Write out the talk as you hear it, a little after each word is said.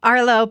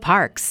Arlo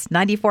Parks,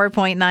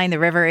 94.9 The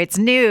River. It's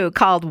new,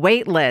 called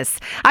Weightless.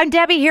 I'm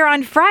Debbie here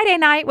on Friday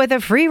night with a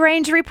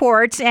free-range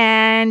report.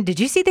 And did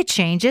you see the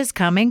changes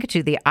coming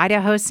to the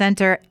Idaho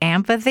Center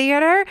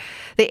Amphitheater?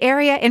 The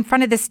area in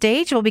front of the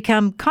stage will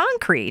become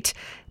concrete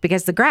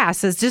because the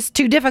grass is just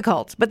too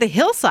difficult, but the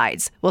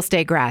hillsides will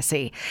stay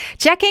grassy.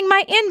 Checking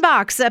my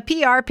inbox, a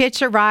PR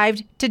pitch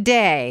arrived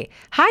today.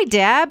 Hi,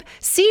 Deb.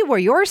 See where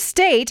your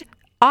state,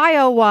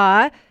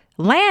 Iowa,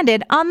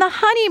 landed on the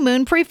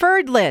honeymoon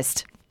preferred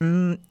list.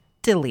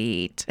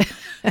 Delete.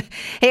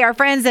 Hey, our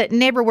friends at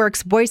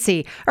NeighborWorks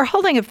Boise are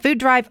holding a food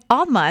drive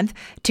all month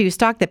to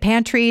stock the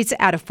pantries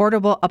at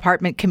affordable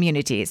apartment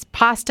communities.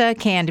 Pasta,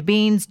 canned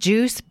beans,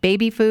 juice,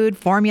 baby food,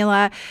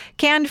 formula,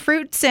 canned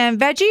fruits and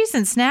veggies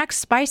and snacks,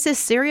 spices,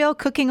 cereal,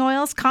 cooking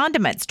oils,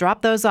 condiments.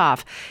 Drop those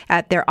off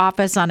at their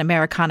office on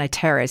Americana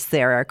Terrace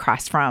there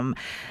across from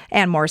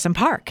Ann Morrison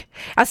Park.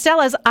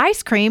 Estella's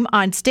Ice Cream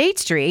on State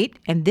Street,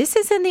 and this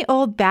is in the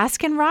old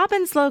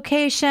Baskin-Robbins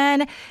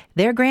location.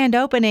 Their grand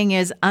opening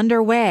is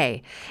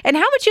underway. And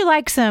how would you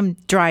like some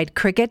dried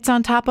crickets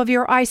on top of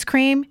your ice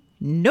cream?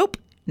 Nope,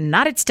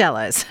 not at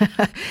Stella's.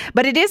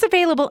 But it is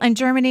available in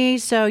Germany,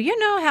 so you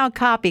know how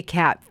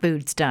copycat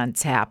food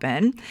stunts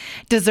happen.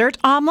 Dessert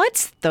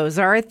omelets, those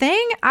are a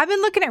thing. I've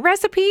been looking at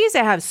recipes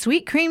that have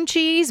sweet cream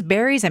cheese,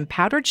 berries, and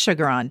powdered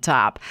sugar on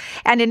top.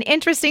 And an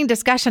interesting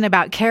discussion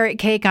about carrot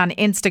cake on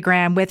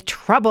Instagram with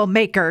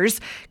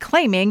troublemakers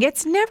claiming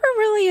it's never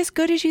really as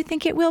good as you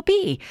think it will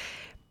be.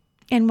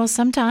 And well,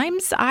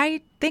 sometimes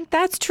I think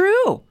that's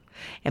true.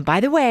 And by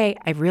the way,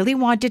 I really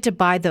wanted to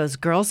buy those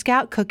Girl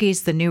Scout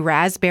cookies, the new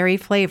raspberry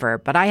flavor,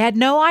 but I had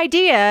no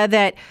idea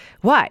that,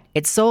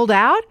 it's sold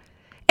out?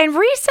 And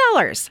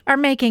resellers are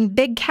making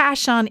big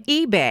cash on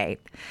eBay.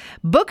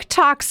 Book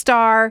Talk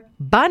star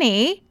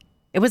Bunny,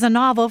 it was a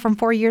novel from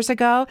 4 years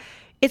ago.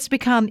 It's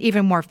become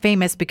even more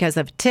famous because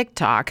of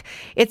TikTok.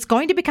 It's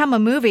going to become a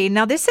movie.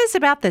 Now, this is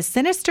about the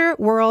sinister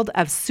world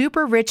of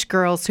super rich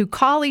girls who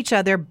call each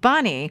other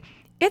Bunny.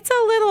 It's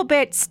a little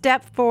bit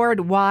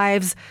Stepford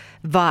Wives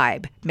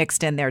vibe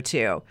mixed in there,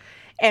 too.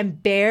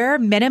 And Bare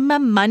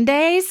Minimum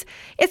Mondays,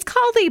 it's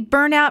called the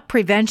Burnout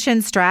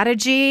Prevention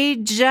Strategy,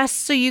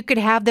 just so you could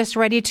have this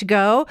ready to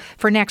go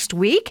for next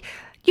week.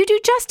 You do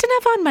just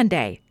enough on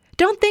Monday.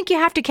 Don't think you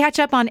have to catch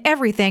up on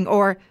everything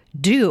or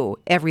do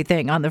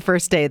everything on the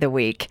first day of the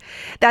week.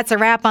 That's a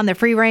wrap on the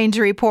Free Range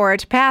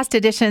Report. Past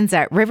editions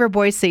at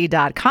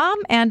riverboise.com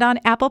and on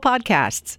Apple Podcasts.